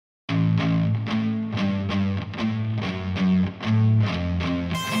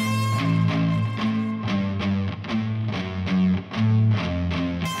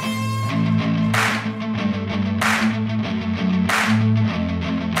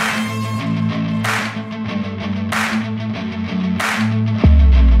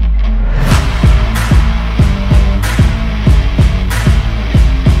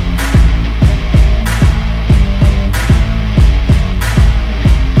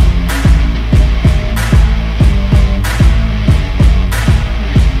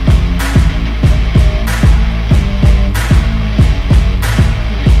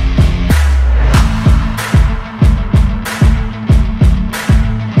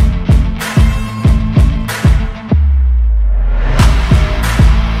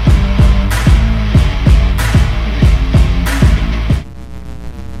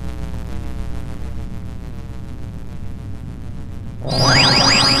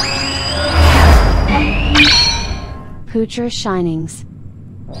Putra Shinings.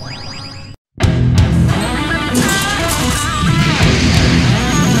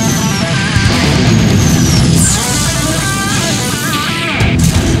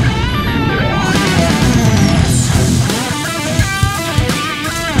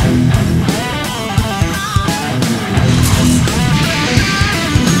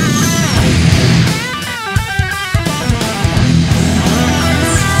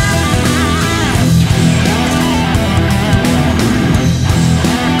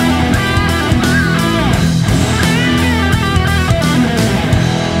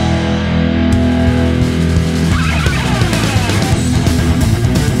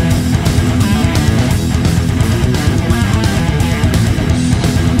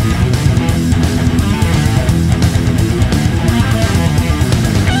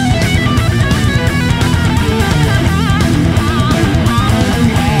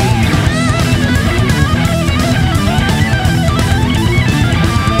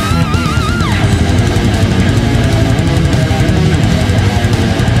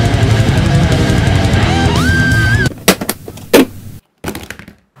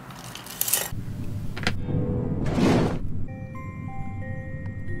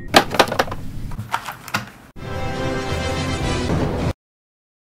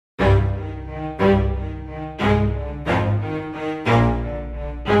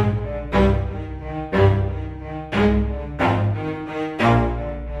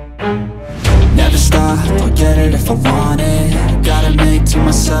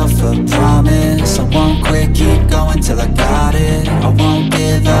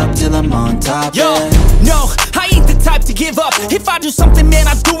 If I do something, man,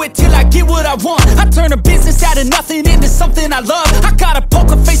 I do it till I get what I want. I turn a business out of nothing into something I love. I got a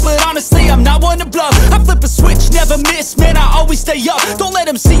poker face, but honestly, I'm not one to bluff. I flip a switch, never miss, man, I always stay up. Don't let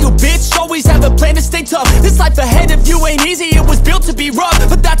them see you, bitch, always have a plan to stay tough. This life ahead of you ain't easy, it was built to be rough.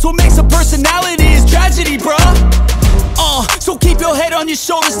 But that's what makes a personality, is tragedy, bruh. So keep your head on your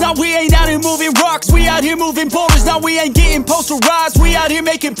shoulders. Now we ain't out here moving rocks, we out here moving boulders. Now we ain't getting posterized, we out here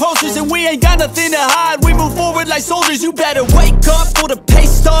making posters. And we ain't got nothing to hide, we move forward like soldiers. You better wake up for the pay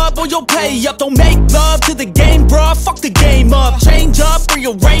stub, or you'll pay up. Don't make love to the game, bruh, fuck the game up. Change up,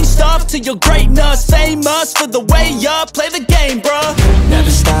 rearrange stuff to your greatness. Famous for the way up, play the game, bruh.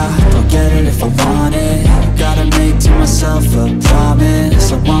 Never stop, I'll get it if I want it. Gotta make to myself a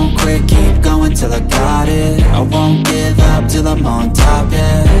promise. I won't quit, keep going till I got it. I won't give up till I'm on top,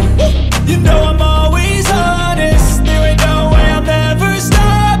 yeah. You know I'm always honest, there ain't no way I'm ever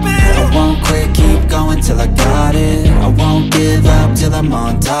stopping. I won't quit, keep going till I got it. I won't give up till I'm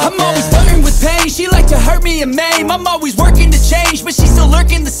on top, I'm always flirting with pain, she like to hurt me and maim. I'm always working to change, but she's still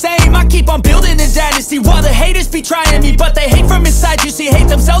lurking the same. I keep on building a dynasty while the haters be trying me. But they hate from inside, you see, hate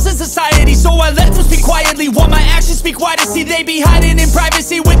themselves in society. So I let them speak quietly while my actions speak wider. See, they be hiding in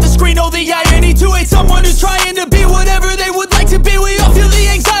privacy with the screen, oh the irony. To hate someone who's trying to be whatever they would like to be. We all feel the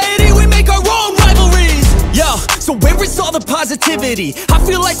anxiety, we make our own rivalries. Yo, so where is all the positivity? I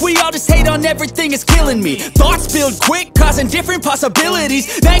feel like we all just hate on everything, it's killing me. Thoughts build quick, causing different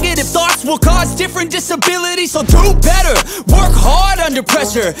possibilities. Negative thoughts will cause different disabilities. So do better, work hard under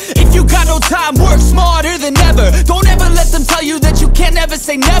pressure. If you got no time, work smarter than ever. Don't ever let them tell you that you can't never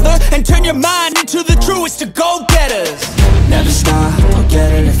say never. And turn your mind into the truest of go-getters. Never stop, I'll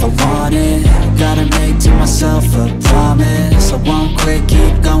get it if I want it. Gotta make to myself a promise. I won't quit,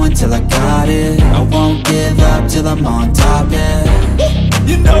 keep going till I got it. I won't give up till I'm on top, yeah.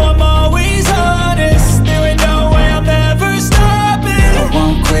 You know I'm always honest, there ain't no way I'm ever stopping. I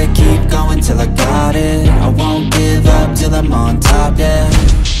won't quit, keep going till I got it. I won't give up till I'm on top, yeah.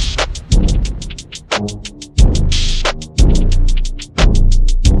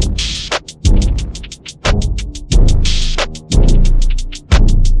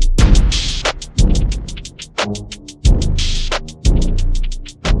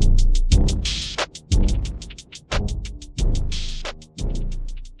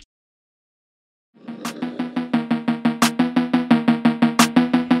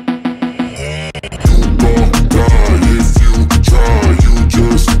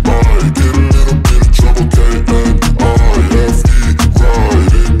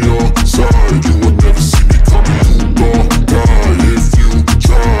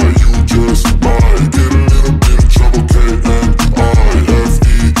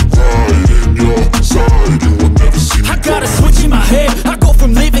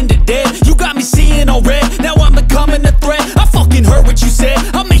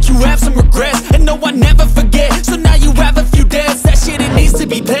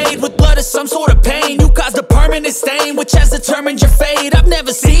 Stain, which has determined your fate. I've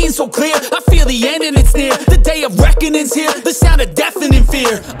never seen so clear, I feel the end and it's near. The day day of reckoning's here, the sound of deafening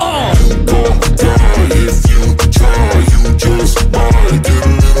fear. You gon' die if you try, you just might get a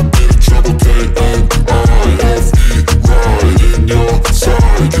little bit of trouble, K-A-I-F-E, right in your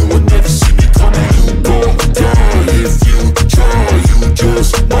side. You will never see me coming. You gon' die if you try, you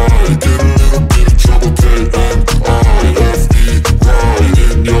just might get a little bit of trouble, K-A-I-F-E, right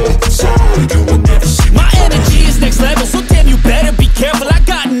in your side. You will never see me. My energy is next level, so damn you better be careful. I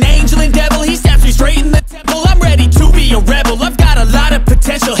got an angel and devil, he stabs me straight in the temple. I'm ready to be a rebel, I've got a lot of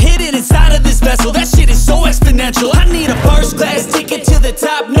potential hidden inside of this vessel. That shit is so exponential. I need a first class ticket to the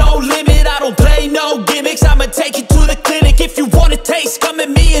top, no limit. I don't play no gimmicks, I'ma take you to the clinic. If you want a taste, come at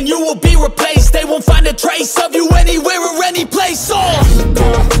me and you will be replaced. They won't find a trace of you anywhere or any place. You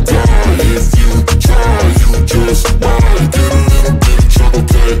gon' die if you try, you just might get a little bit of trouble,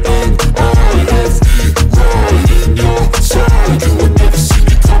 K-A-I-F-E, right in your side. You will never see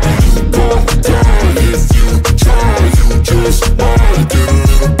me coming. You gon' die if you try, you just might get a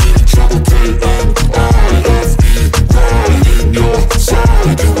little bit of trouble, K-A-I-F-E, right in your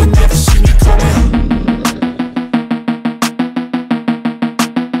side. You will never see me coming.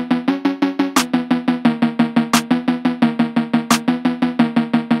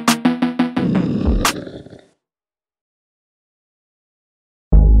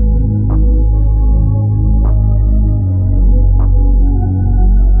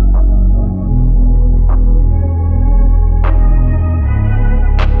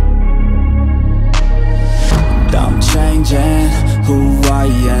 Who I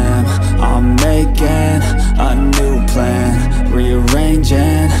am, I'm making a new plan,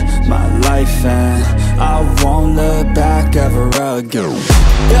 rearranging my life, and I won't look back ever again.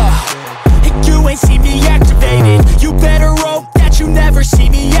 You ain't see me activated, you better hope that you never see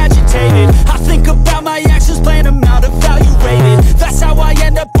me agitated. I think about my actions, plan them out, evaluated. That's how I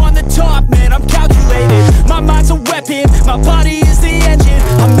end up on the top, man, I'm calculated. My mind's a weapon, my body is the engine.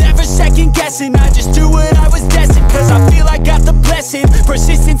 I'm never second guessing, I just do what I was destined. Cause I feel I got the blessing,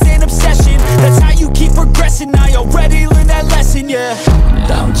 persistence and obsession. That's how you keep progressing, I already learned that lesson, yeah.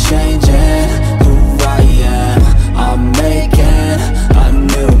 I'm changing who I am, I'm making a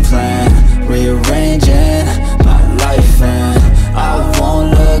new plan, rearranging my life, and I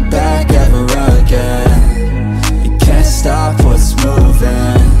won't look back ever again. You can't stop what's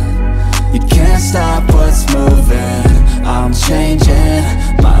moving, you can't stop what's moving. I'm changing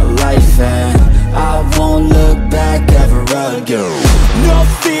my life, and I won't look back ever again. No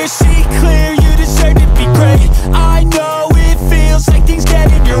fear, see clear, you deserve to be great. I know it feels like things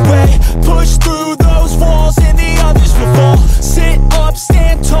get in your way. Push through those walls and the others will fall. Sit up,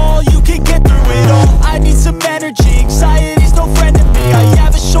 stand tall, you can get through it all. I need some energy, anxiety's no friend to me. I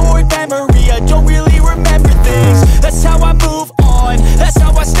have a short memory, I don't really remember things. That's how I move on, that's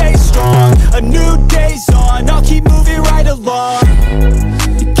how I stay strong. A new day's on, I'll keep moving right along.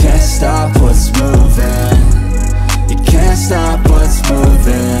 You can't stop what's moving, you can't stop what's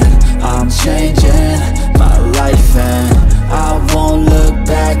moving. I'm changing my life, and I won't look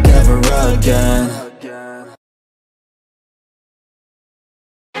back ever again.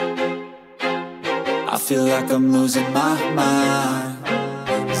 I feel like I'm losing my mind.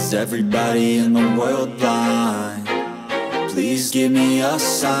 Is everybody in the world blind? Please give me a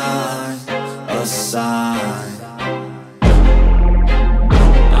sign, a sign.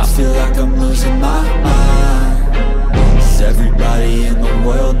 I feel like I'm losing my mind. Is everybody in the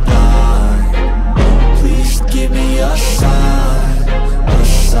world blind? Please give me a sign, a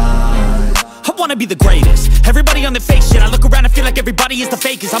sign. I wanna be the greatest. Everybody on the fake shit, I look around and feel like everybody is the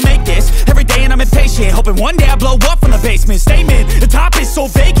fakest. I make this every day and I'm impatient, hoping one day I blow up from the basement. Statement, the top is so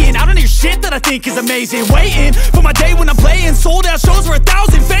vacant, I don't hear shit that I think is amazing. Waiting for my day when I'm playing sold out shows for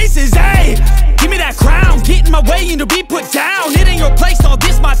 1,000 faces. Hey, give me that crown, get in my way and to be put down. It ain't your place, all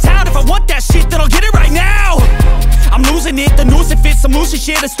this my town. If I want that shit, then I'll get it right now. I'm losing it, the noose it fits, I'm losing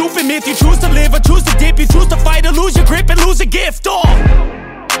shit. A stupid myth, you choose to live or choose to dip. You choose to fight or lose your grip and lose a gift.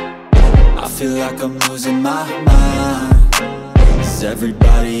 I feel like I'm losing my mind. Is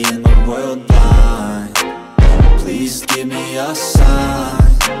everybody in the world blind? Please give me a sign,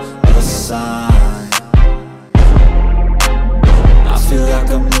 a sign. I feel like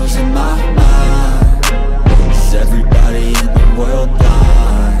I'm losing my mind. Is everybody in the world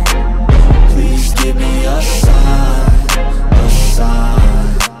blind? Please give me a sign, a sign.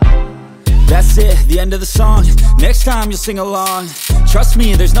 That's it, the end of the song. Next time you'll sing along. Trust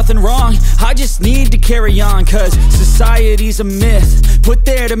me, there's nothing wrong. I just need to carry on, cause society's a myth put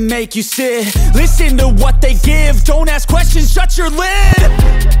there to make you sit. Listen to what they give. Don't ask questions, shut your lid.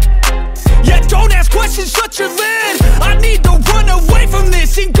 Yeah, don't ask questions, shut your lid. I need to run away from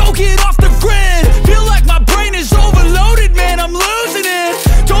this and go get off the grid. Feel like my brain is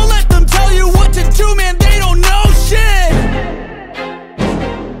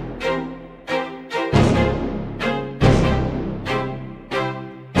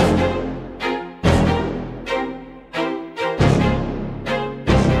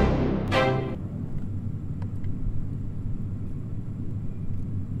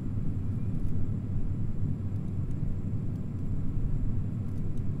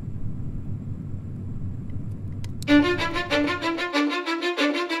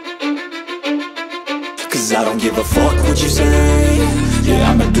I don't give a fuck what you say. Yeah,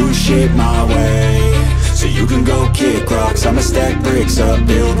 I'ma do shit my way. So you can go kick rocks, I'ma stack bricks up,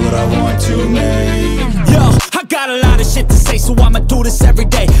 build what I want to make. Yo, I got a lot of shit to say, so I'ma do this every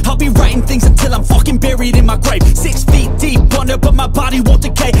day. I'll be writing things until I'm fucking buried in my grave. 6 feet deep under, but my body won't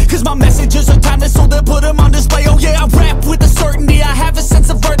decay. Cause my messages are timeless, so they'll put them on display. Oh yeah, I rap with a certainty, I have a sense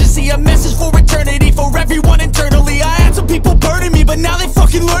of urgency. A message for eternity, for everyone internally. I had some people burning me, but now they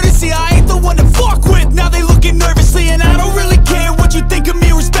fucking learn to see I ain't the one to fuck with, now they looking nervously. And I don't really care what you think of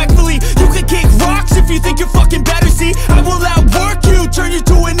me respectfully. You can kick rocks if you think you're fucking better, see. I will outwork you, turn you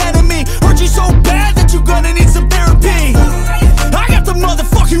to an enemy. Hurt you so bad that you're gonna need some therapy. I got the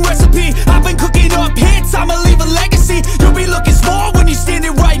motherfucking recipe. I've been cooking up hits, I'ma leave a legacy. You'll be looking small when you're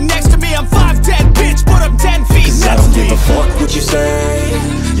standing right next to me. I'm 5'10", bitch, but I'm 10 feet. Cause I don't give a fuck what you say.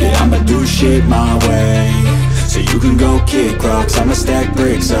 Yeah, I'ma do shit my way. So you can go kick rocks, I'ma stack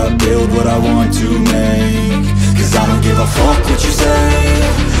bricks up, build what I want to make. Cause I don't give a fuck what you say.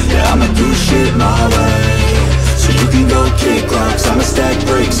 Yeah, I'ma do shit my way. So you can go kick rocks, I'ma stack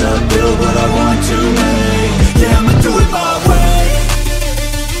bricks up, build what I want to make. Yeah, I'ma do it my way.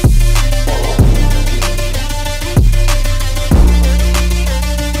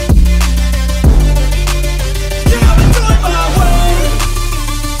 Yeah, I'ma do it my way.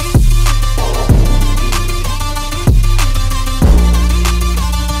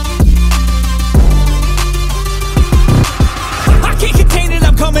 I can't contain it,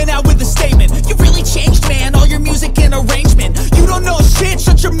 I'm coming out with a statement. You really changed, man, all your music and arrangement. You don't know shit,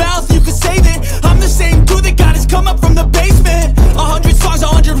 shut your mouth, you can save it. I'm the same dude that got his come up from the basement. 100 songs,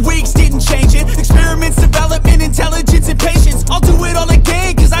 100 weeks, didn't change it. Experiments, development, intelligence, and patience. I'll do it all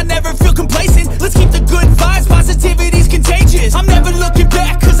again, cause I never feel complacent. Let's keep the good vibes, positivity's contagious. I'm never looking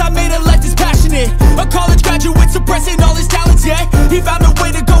back, cause I made a life that's passionate. A college graduate suppressing all his talents, yeah. He found a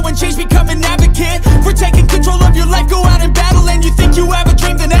way to go and change, become an advocate. For taking control of your life, go out and battle. And you think you have a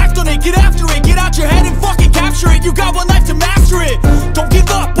dream, then act on it. Get after it, get out your head and fucking capture it. You got one life to master it. Don't give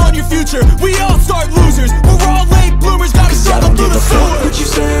up on your future, we all start losers. We're all late bloomers, gotta I struggle don't through give the a fuck sewer. what you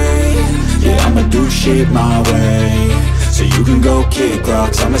say. Yeah, I'ma do shit my way. So you can go kick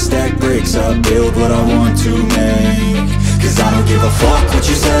rocks, I'ma stack bricks up, build what I want to make. Cause I don't give a fuck what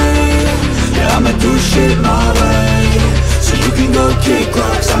you say. Yeah, I'ma do shit my way. So you can go kick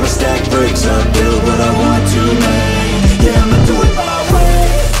rocks, I'ma stack bricks up, build what I want to make. Yeah, I'ma do it my way.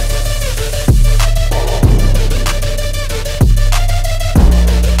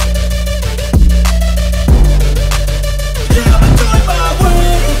 Yeah, I'ma do it my way.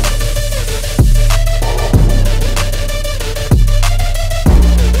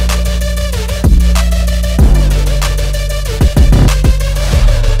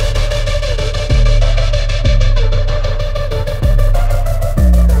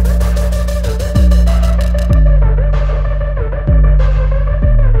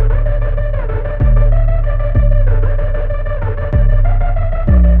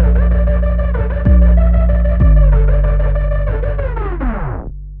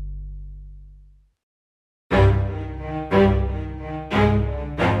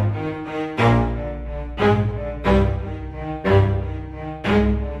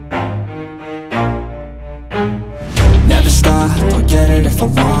 Never stop, I'll get it if I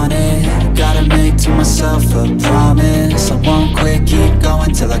want it. Gotta make to myself a promise. I won't quit, keep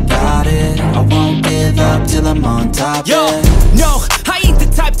going till I got it. I won't give up till I'm on top, Yo, yeah. no, I ain't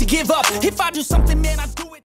the type to give up. If I do something, man, I